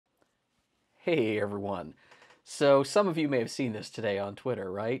Hey everyone. So some of you may have seen this today on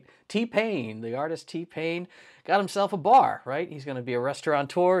Twitter, right? T-Pain, the artist T-Pain, got himself a bar, right? He's going to be a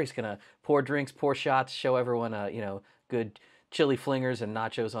restaurateur. He's going to pour drinks, pour shots, show everyone, good chili flingers and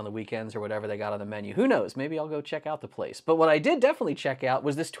nachos on the weekends or whatever they got on the menu. Who knows? Maybe I'll go check out the place. But what I did definitely check out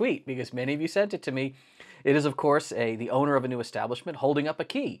was this tweet because many of you sent it to me. It is, of course, the owner of a new establishment holding up a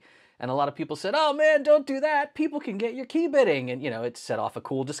key. And a lot of people said, oh man, don't do that. People can get your key bidding. And, it set off a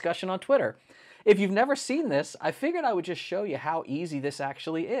cool discussion on Twitter. If you've never seen this, I figured I would just show you how easy this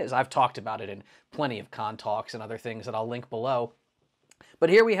actually is. I've talked about it in plenty of con talks and other things that I'll link below. But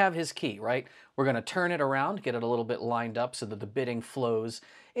here we have his key, right? We're going to turn it around, get it a little bit lined up so that the bidding flows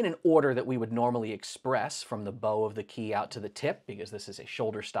in an order that we would normally express from the bow of the key out to the tip, because this is a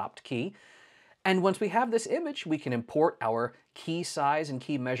shoulder-stopped key. And once we have this image, we can import our key size and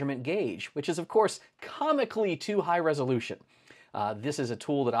key measurement gauge, which is, of course, comically too high resolution. This is a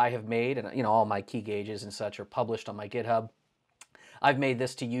tool that I have made, and all my key gauges and such are published on my GitHub. I've made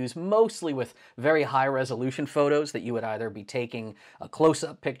this to use mostly with very high resolution photos that you would either be taking a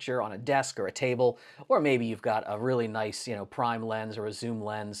close-up picture on a desk or a table, or maybe you've got a really nice, prime lens or a zoom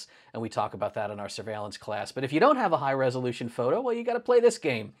lens, and we talk about that in our surveillance class. But if you don't have a high resolution photo, well, you got to play this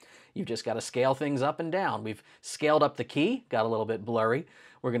game. You've just got to scale things up and down. We've scaled up the key, got a little bit blurry.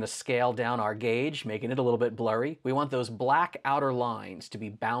 We're going to scale down our gauge, making it a little bit blurry. We want those black outer lines to be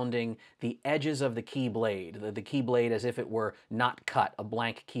bounding the edges of the key blade, the key blade as if it were not cut, a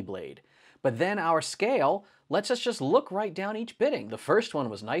blank key blade. But then our scale lets us just look right down each bidding. The first one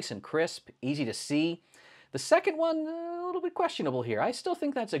was nice and crisp, easy to see. The second one, a little bit questionable here. I still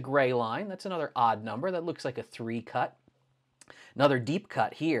think that's a gray line. That's another odd number. That looks like a 3 cut. Another deep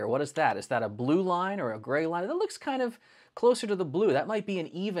cut here. What is that? Is that a blue line or a gray line? That looks kind of closer to the blue. That might be an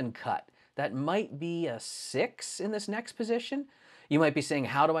even cut. That might be a 6 in this next position. You might be saying,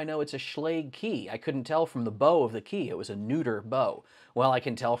 how do I know it's a Schlage key? I couldn't tell from the bow of the key. It was a neuter bow. Well, I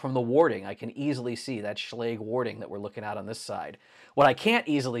can tell from the warding. I can easily see that Schlage warding that we're looking at on this side. What I can't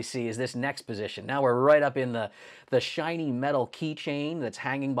easily see is this next position. Now we're right up in the shiny metal keychain that's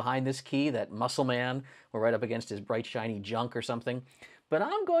hanging behind this key, that muscle man. We're right up against his bright shiny junk or something. But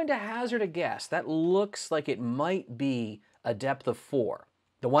I'm going to hazard a guess. That looks like it might be a depth of 4.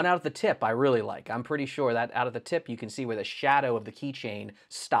 The one out at the tip I really like. I'm pretty sure that out at the tip you can see where the shadow of the keychain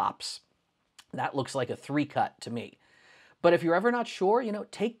stops. That looks like a 3 cut to me. But if you're ever not sure,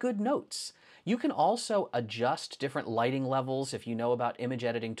 take good notes. You can also adjust different lighting levels if you know about image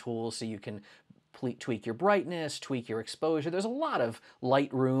editing tools, so you can tweak your brightness, tweak your exposure. There's a lot of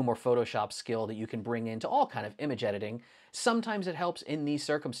Lightroom or Photoshop skill that you can bring into all kind of image editing. Sometimes it helps in these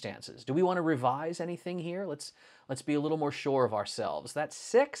circumstances. Do we want to revise anything here? Let's be a little more sure of ourselves. That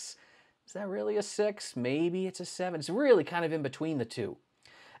 6, is that really a 6? Maybe it's a 7. It's really kind of in between the two.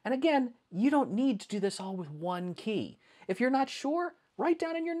 And again, you don't need to do this all with one key. If you're not sure, write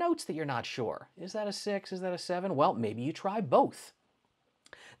down in your notes that you're not sure. Is that a 6? Is that a 7? Well, maybe you try both.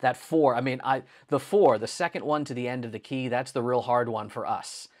 That 4, the 4, the second one to the end of the key, that's the real hard one for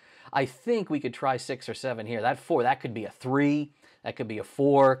us. I think we could try 6 or 7 here. That 4, that could be a 3, that could be a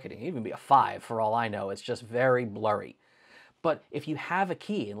 4, could even be a 5 for all I know. It's just very blurry. But if you have a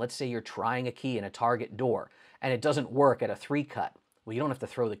key, and let's say you're trying a key in a target door, and it doesn't work at a 3 cut, well, you don't have to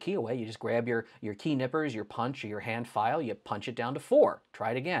throw the key away. You just grab your key nippers, your punch, or your hand file, you punch it down to 4.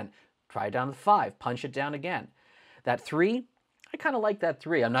 Try it again. Try it down to 5. Punch it down again. That 3, I kind of like that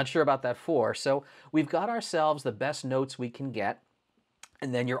 3. I'm not sure about that 4. So we've got ourselves the best notes we can get,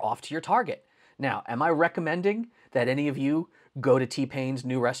 and then you're off to your target. Now, am I recommending that any of you go to T-Pain's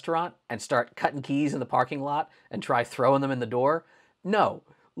new restaurant and start cutting keys in the parking lot and try throwing them in the door? No.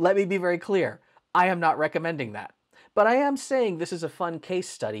 Let me be very clear. I am not recommending that. But I am saying this is a fun case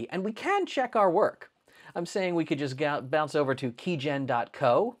study, and we can check our work. I'm saying we could just bounce over to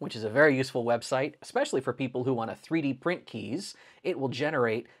keygen.co, which is a very useful website, especially for people who want to 3D print keys. It will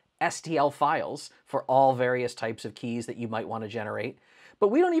generate STL files for all various types of keys that you might want to generate. But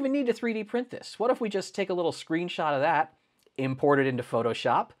we don't even need to 3D print this. What if we just take a little screenshot of that, import it into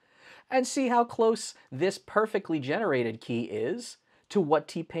Photoshop, and see how close this perfectly generated key is to what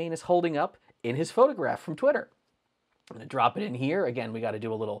T-Pain is holding up in his photograph from Twitter. I'm going to drop it in here. Again, we got to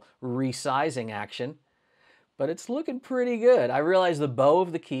do a little resizing action. But it's looking pretty good. I realize the bow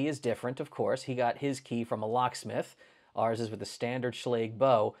of the key is different, of course. He got his key from a locksmith. Ours is with the standard Schlage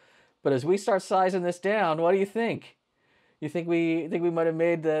bow. But as we start sizing this down, what do you think? You think we might have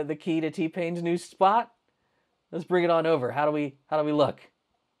made the key to T-Pain's new spot? Let's bring it on over. How do we look?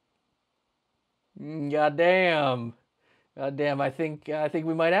 Goddamn. I think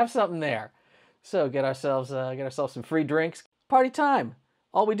we might have something there. So get ourselves some free drinks. Party time.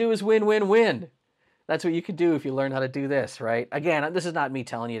 All we do is win, win, win. That's what you could do if you learn how to do this, right? Again, this is not me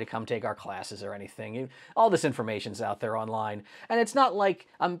telling you to come take our classes or anything. All this information's out there online. And it's not like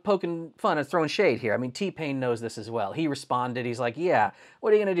I'm poking fun and throwing shade here. I mean, T-Pain knows this as well. He responded, he's like, yeah,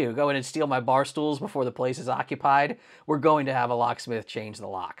 what are you going to do? Go in and steal my bar stools before the place is occupied? We're going to have a locksmith change the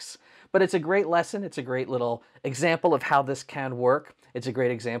locks. But it's a great lesson. It's a great little example of how this can work. It's a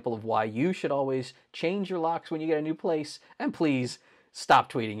great example of why you should always change your locks when you get a new place. And please,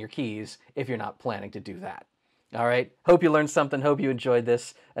 stop tweeting your keys if you're not planning to do that. All right? Hope you learned something. Hope you enjoyed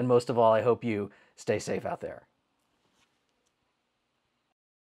this. And most of all, I hope you stay safe out there.